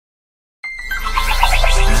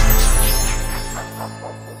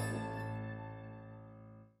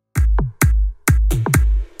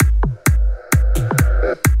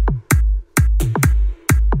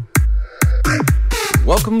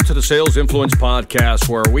Sales Influence Podcast,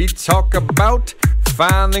 where we talk about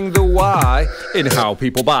finding the why in how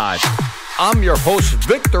people buy. I'm your host,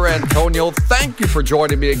 Victor Antonio. Thank you for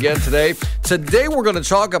joining me again today. Today, we're going to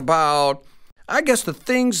talk about, the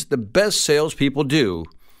things the best salespeople do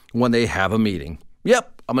when they have a meeting.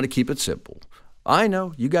 Yep, I'm going to keep it simple. I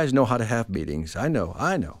know, you guys know how to have meetings. I know.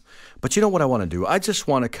 But you know what I want to do? I just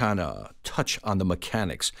want to kind of touch on the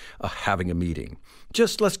mechanics of having a meeting.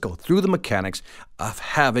 Just let's go through the mechanics of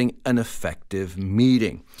having an effective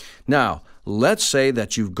meeting. Now, let's say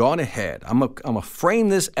that you've gone ahead. I'm going to frame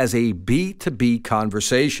this as a B2B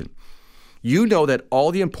conversation. You know that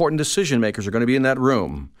all the important decision makers are going to be in that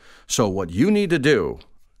room. So what you need to do,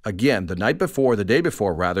 again, the day before,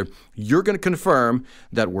 you're going to confirm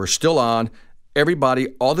that we're still on. Everybody,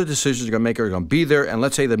 all the decisions you're going to make are going to be there, and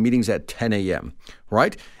let's say the meeting's at 10 a.m.,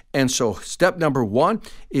 right? And so step number one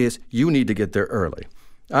is you need to get there early.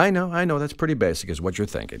 I know, that's pretty basic is what you're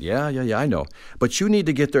thinking. Yeah, I know. But you need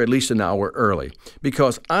to get there at least an hour early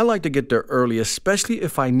because I like to get there early, especially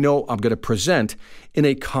if I know I'm going to present in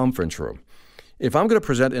a conference room. If I'm going to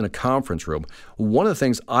present in a conference room, one of the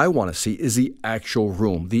things I want to see is the actual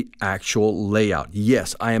room, the actual layout.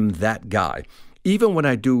 Yes, I am that guy. Even when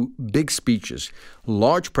I do big speeches,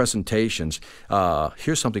 large presentations,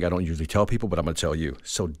 here's something I don't usually tell people, but I'm going to tell you,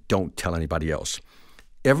 so don't tell anybody else.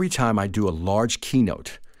 Every time I do a large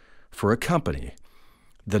keynote for a company,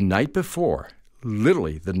 the night before,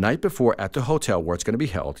 literally the night before at the hotel where it's going to be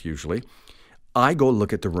held usually, I go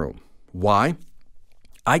look at the room. Why?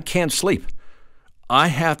 I can't sleep. I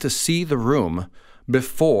have to see the room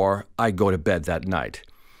before I go to bed that night.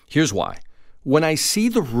 Here's why. When I see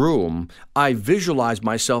the room, I visualize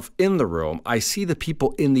myself in the room. I see the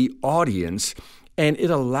people in the audience, and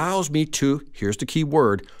it allows me to, here's the key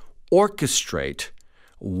word, orchestrate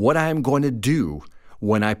what I'm going to do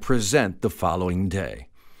when I present the following day.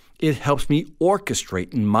 It helps me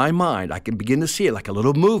orchestrate in my mind. I can begin to see it like a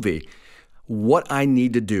little movie, what I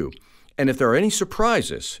need to do. And if there are any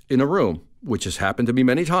surprises in a room, which has happened to me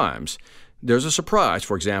many times, there's a surprise.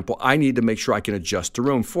 For example, I need to make sure I can adjust the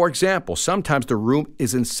room. For example, sometimes the room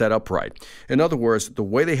isn't set up right. In other words, the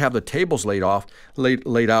way they have the tables laid out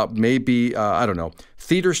may be,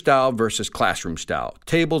 theater style versus classroom style,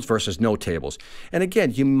 tables versus no tables. And again,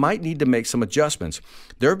 you might need to make some adjustments.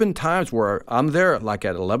 There have been times where I'm there like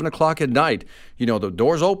at 11 o'clock at night, the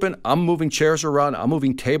door's open, I'm moving chairs around, I'm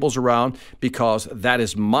moving tables around because that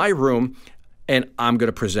is my room and I'm going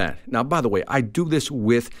to present. Now, by the way, I do this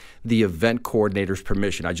with the event coordinator's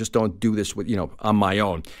permission. I just don't do this with, on my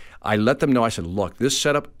own. I let them know, I said, look, this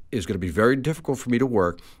setup is going to be very difficult for me to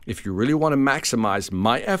work. If you really want to maximize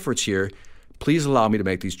my efforts here, please allow me to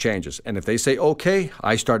make these changes. And if they say, okay,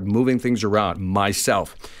 I start moving things around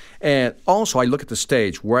myself. And also, I look at the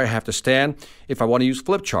stage where I have to stand. If I want to use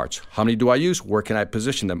flip charts, how many do I use? Where can I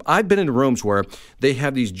position them? I've been in rooms where they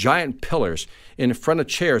have these giant pillars in front of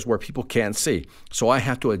chairs where people can't see. So I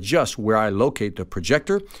have to adjust where I locate the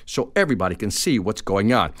projector so everybody can see what's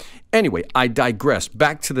going on. Anyway, I digress.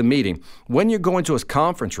 Back to the meeting. When you're going to a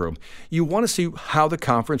conference room, you want to see how the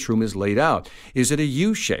conference room is laid out. Is it a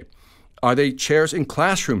U shape? Are they chairs in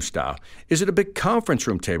classroom style? Is it a big conference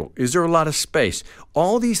room table? Is there a lot of space?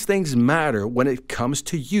 All these things matter when it comes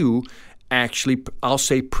to you actually, I'll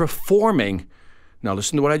say, performing. Now,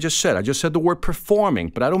 listen to what I just said. I just said the word performing,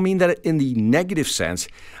 but I don't mean that in the negative sense.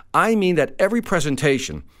 I mean that every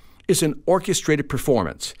presentation is an orchestrated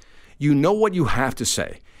performance. You know what you have to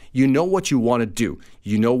say. You know what you want to do.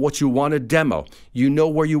 You know what you want to demo. You know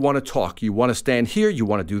where you want to talk. You want to stand here. You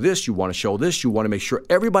want to do this. You want to show this. You want to make sure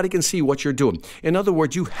everybody can see what you're doing. In other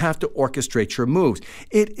words, you have to orchestrate your moves.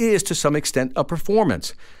 It is, to some extent, a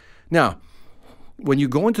performance. Now, when you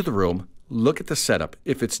go into the room, look at the setup.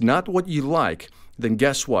 If it's not what you like, then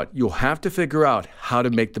guess what? You'll have to figure out how to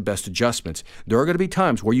make the best adjustments. There are going to be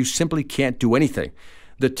times where you simply can't do anything.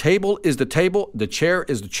 The table is the table, the chair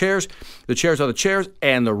is the chairs are the chairs,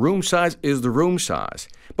 and the room size is the room size.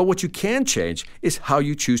 But what you can change is how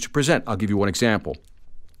you choose to present. I'll give you one example.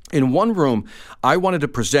 In one room, I wanted to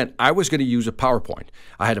present, I was going to use a PowerPoint.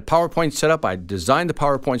 I had a PowerPoint set up, I designed the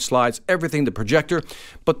PowerPoint slides, everything, the projector,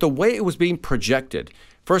 but the way it was being projected,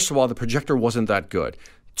 first of all, the projector wasn't that good.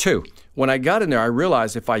 Two, when I got in there, I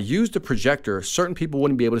realized if I used the projector, certain people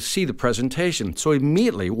wouldn't be able to see the presentation. So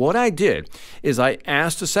immediately, what I did is I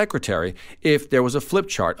asked the secretary if there was a flip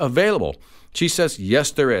chart available. She says,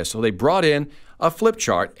 yes, there is. So they brought in a flip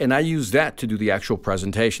chart, and I used that to do the actual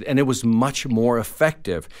presentation, and it was much more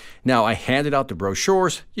effective. Now, I handed out the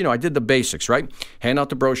brochures. I did the basics, right? Hand out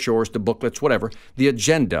the brochures, the booklets, whatever, the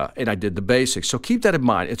agenda, and I did the basics. So keep that in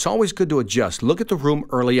mind. It's always good to adjust. Look at the room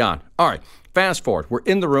early on. All right, Fast forward, we're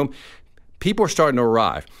in the room. People are starting to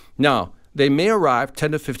arrive. Now, they may arrive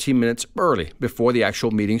 10 to 15 minutes early before the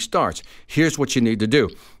actual meeting starts. Here's what you need to do.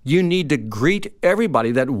 You need to greet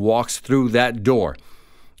everybody that walks through that door.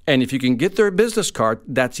 And if you can get their business card,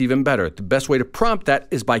 that's even better. The best way to prompt that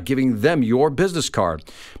is by giving them your business card.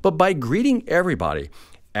 But by greeting everybody,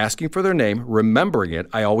 asking for their name, remembering it,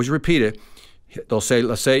 I always repeat it. They'll say,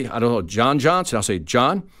 let's say, I don't know, John Johnson. I'll say,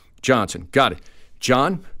 John Johnson. Got it.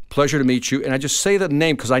 John, pleasure to meet you. And I just say the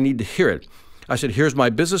name because I need to hear it. I said, here's my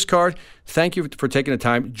business card. Thank you for taking the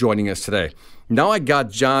time joining us today. Now I got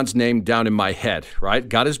John's name down in my head, right?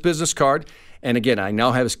 Got his business card. And again, I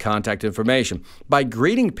now have his contact information. By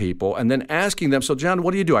greeting people and then asking them, so John,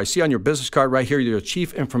 what do you do? I see on your business card right here, you're a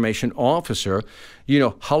chief information officer.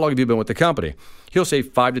 How long have you been with the company? He'll say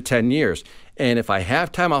 5 to 10 years. And if I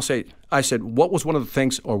have time, I said, what was one of the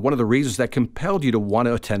things or one of the reasons that compelled you to want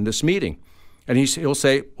to attend this meeting? And he'll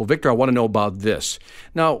say, well, Victor, I want to know about this.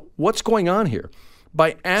 Now, what's going on here?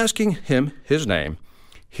 By asking him his name,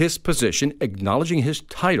 his position, acknowledging his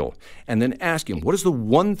title, and then asking, what is the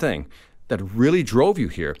one thing that really drove you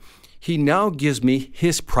here? He now gives me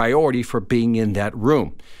his priority for being in that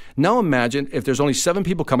room. Now imagine if there's only 7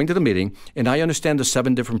 people coming to the meeting and I understand the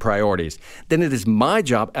 7 different priorities. Then it is my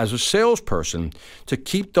job as a salesperson to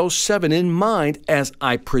keep those 7 in mind as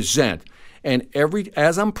I present. And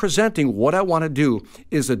as I'm presenting, what I want to do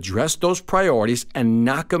is address those priorities and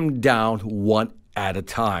knock them down one at a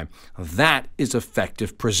time. That is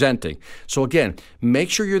effective presenting. So again, make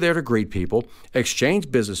sure you're there to greet people, exchange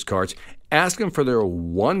business cards, ask them for their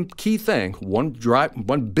one key thing, one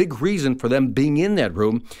big reason for them being in that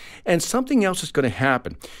room, and something else is going to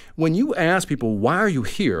happen. When you ask people, why are you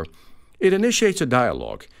here? It initiates a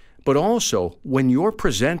dialogue. But also, when you're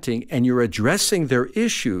presenting and you're addressing their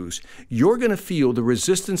issues, you're going to feel the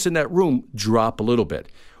resistance in that room drop a little bit.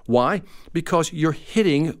 Why? Because you're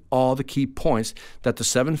hitting all the key points that the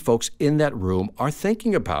 7 folks in that room are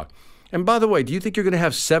thinking about. And by the way, do you think you're going to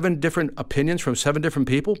have 7 different opinions from 7 different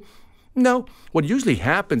people? No. What usually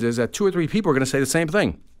happens is that 2 or 3 people are going to say the same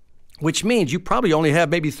thing, which means you probably only have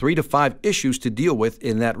maybe 3 to 5 issues to deal with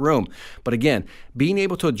in that room. But again, being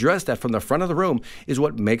able to address that from the front of the room is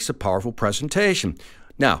what makes a powerful presentation.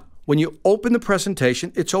 Now, when you open the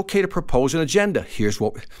presentation, it's okay to propose an agenda. Here's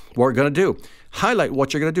what we're going to do. Highlight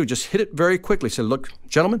what you're going to do. Just hit it very quickly. Say, look,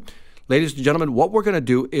 gentlemen, ladies and gentlemen, what we're going to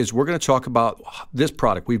do is we're going to talk about this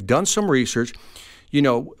product. We've done some research.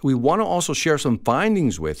 We want to also share some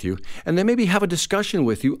findings with you, and then maybe have a discussion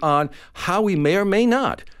with you on how we may or may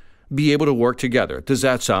not be able to work together. Does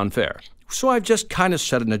that sound fair? So I've just kind of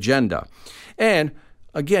set an agenda. And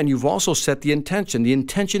again, you've also set the intention. The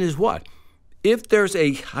intention is what? If there's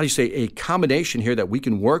a combination here that we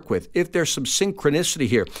can work with, if there's some synchronicity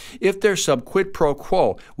here, if there's some quid pro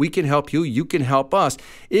quo, we can help you, you can help us.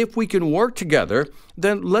 If we can work together,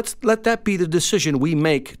 then let that be the decision we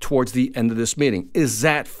make towards the end of this meeting. Is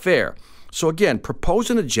that fair? So again,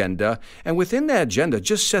 propose an agenda, and within that agenda,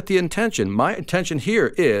 just set the intention. My intention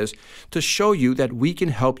here is to show you that we can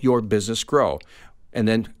help your business grow, and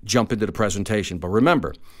then jump into the presentation. But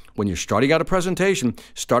remember, when you're starting out a presentation,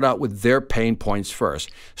 start out with their pain points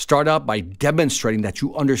first. Start out by demonstrating that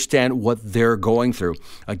you understand what they're going through.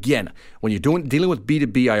 Again, when you're dealing with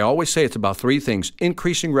B2B, I always say it's about 3 things: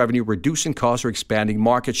 increasing revenue, reducing costs, or expanding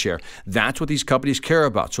market share. That's what these companies care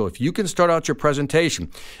about. So if you can start out your presentation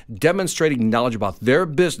demonstrating knowledge about their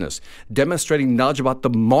business, demonstrating knowledge about the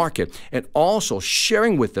market, and also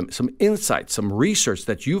sharing with them some insights, some research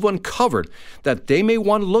that you've uncovered that they may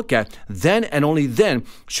want to look at, then and only then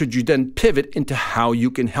should you then pivot into how you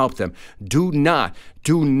can help them. Do not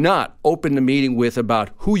open the meeting with about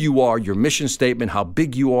who you are, your mission statement, how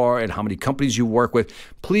big you are, and how many companies you work with.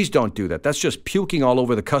 Please don't do that. That's just puking all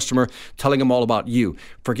over the customer, telling them all about you.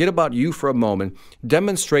 Forget about you for a moment.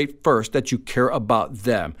 Demonstrate first that you care about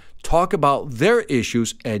them. Talk about their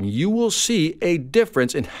issues, and you will see a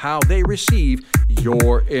difference in how they receive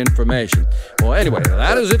your information. Well, anyway,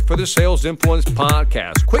 that is it for the Sales Influence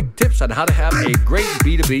Podcast. Quick tips on how to have a great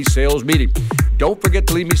B2B sales meeting. Don't forget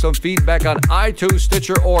to leave me some feedback on iTunes,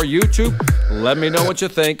 Stitcher, or YouTube. Let me know what you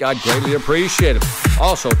think. I'd greatly appreciate it.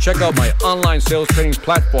 Also, check out my online sales training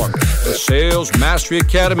platform, the Sales Mastery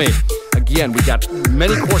Academy. Again, we got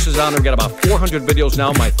many courses on there. We got about 400 videos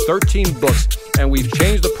now, my 13 books, and we've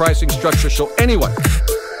changed the pricing structure so anyone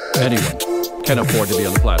can afford to be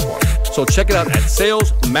on the platform. So check it out at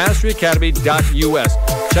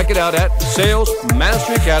salesmasteryacademy.us. Check it out at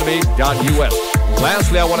salesmasteryacademy.us.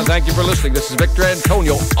 Lastly, I want to thank you for listening. This is Victor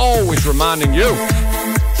Antonio, always reminding you,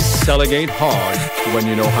 selling ain't hard when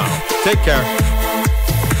you know how. Take care.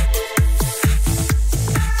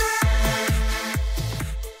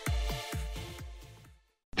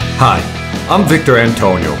 Hi, I'm Victor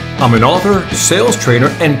Antonio. I'm an author, sales trainer,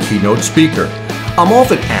 and keynote speaker. I'm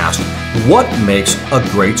often asked, what makes a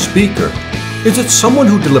great speaker? Is it someone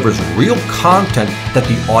who delivers real content that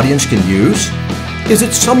the audience can use? Is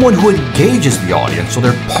it someone who engages the audience so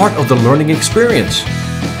they're part of the learning experience?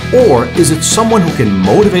 Or is it someone who can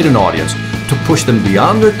motivate an audience to push them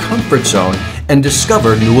beyond their comfort zone and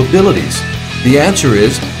discover new abilities? The answer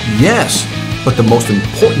is yes. But the most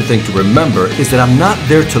important thing to remember is that I'm not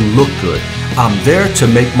there to look good. I'm there to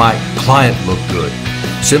make my client look good.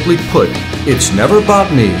 Simply put, it's never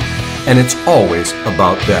about me, and it's always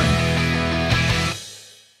about them.